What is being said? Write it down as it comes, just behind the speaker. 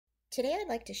Today I'd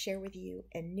like to share with you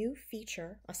a new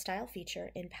feature, a style feature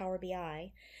in Power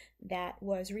BI that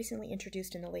was recently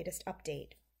introduced in the latest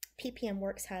update. PPM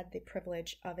Works had the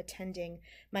privilege of attending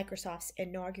Microsoft's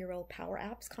inaugural Power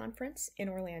Apps conference in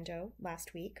Orlando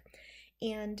last week,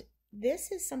 and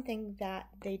this is something that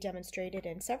they demonstrated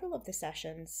in several of the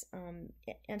sessions,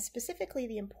 and specifically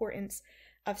the importance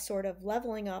of sort of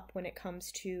leveling up when it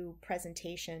comes to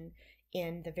presentation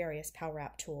in the various Power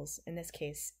App tools. In this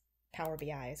case, Power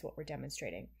BI is what we're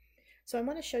demonstrating. So I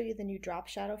want to show you the new drop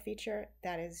shadow feature.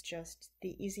 That is just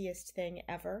the easiest thing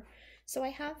ever. So I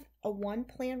have a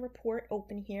OnePlan report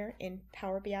open here in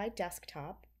Power BI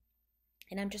desktop,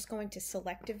 and I'm just going to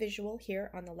select a visual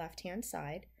here on the left-hand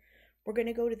side. We're going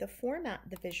to go to the Format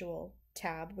the Visual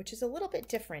tab, which is a little bit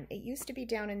different. It used to be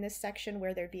down in this section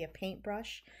where there'd be a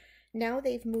paintbrush. Now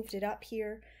they've moved it up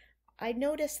here. I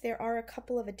noticed there are a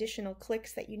couple of additional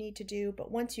clicks that you need to do,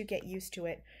 but once you get used to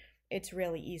it, it's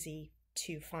really easy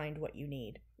to find what you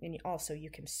need. And also you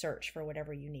can search for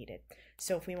whatever you needed.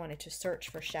 So if we wanted to search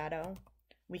for shadow,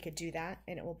 we could do that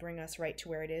and it will bring us right to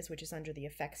where it is, which is under the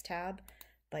Effects tab.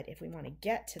 But if we want to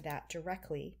get to that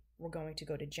directly, we're going to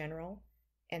go to General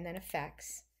and then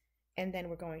Effects, and then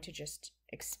we're going to just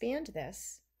expand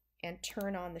this and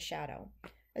turn on the shadow.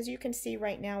 As you can see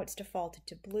right now, it's defaulted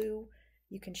to blue.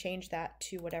 You can change that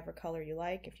to whatever color you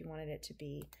like. If you wanted it to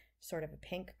be sort of a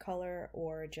pink color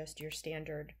or just your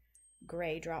standard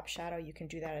gray drop shadow, you can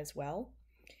do that as well.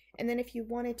 And then if you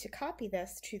wanted to copy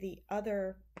this to the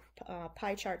other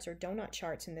pie charts or donut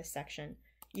charts in this section,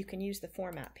 you can use the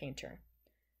Format Painter.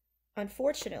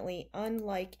 Unfortunately,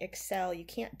 unlike Excel, you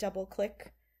can't double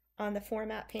click on the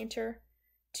Format Painter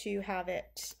to have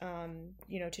it,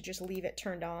 to just leave it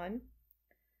turned on.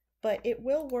 But it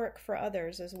will work for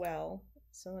others as well.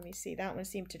 So let me see, that one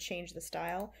seemed to change the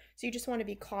style. So you just want to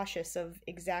be cautious of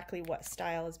exactly what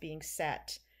style is being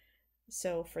set.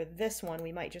 So for this one,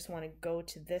 we might just want to go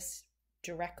to this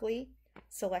directly,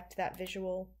 select that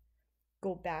visual,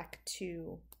 go back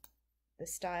to the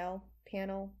Style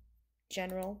panel,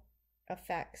 General,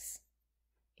 Effects,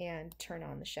 and turn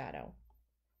on the shadow.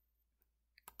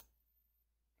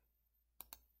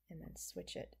 And then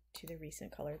switch it to the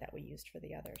recent color that we used for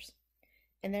the others.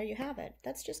 And there you have it.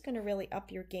 That's just going to really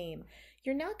up your game.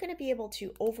 You're not going to be able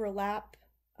to overlap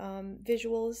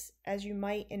visuals as you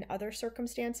might in other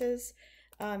circumstances,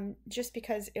 just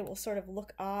because it will sort of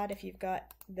look odd if you've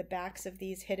got the backs of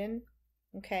these hidden.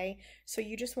 Okay, so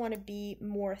you just want to be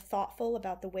more thoughtful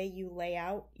about the way you lay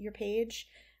out your page.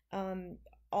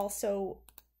 Also,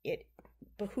 it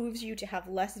behooves you to have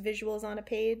less visuals on a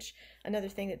page. Another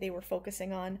thing that they were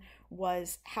focusing on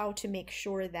was how to make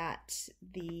sure that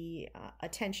the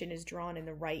attention is drawn in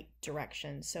the right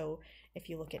direction. So if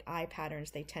you look at eye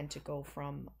patterns, they tend to go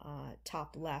from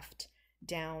top left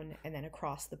down and then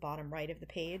across the bottom right of the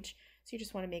page. So you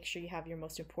just want to make sure you have your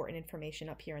most important information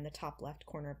up here in the top left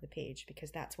corner of the page,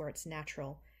 because that's where it's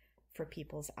natural for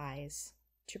people's eyes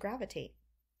to gravitate.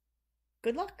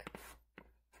 Good luck!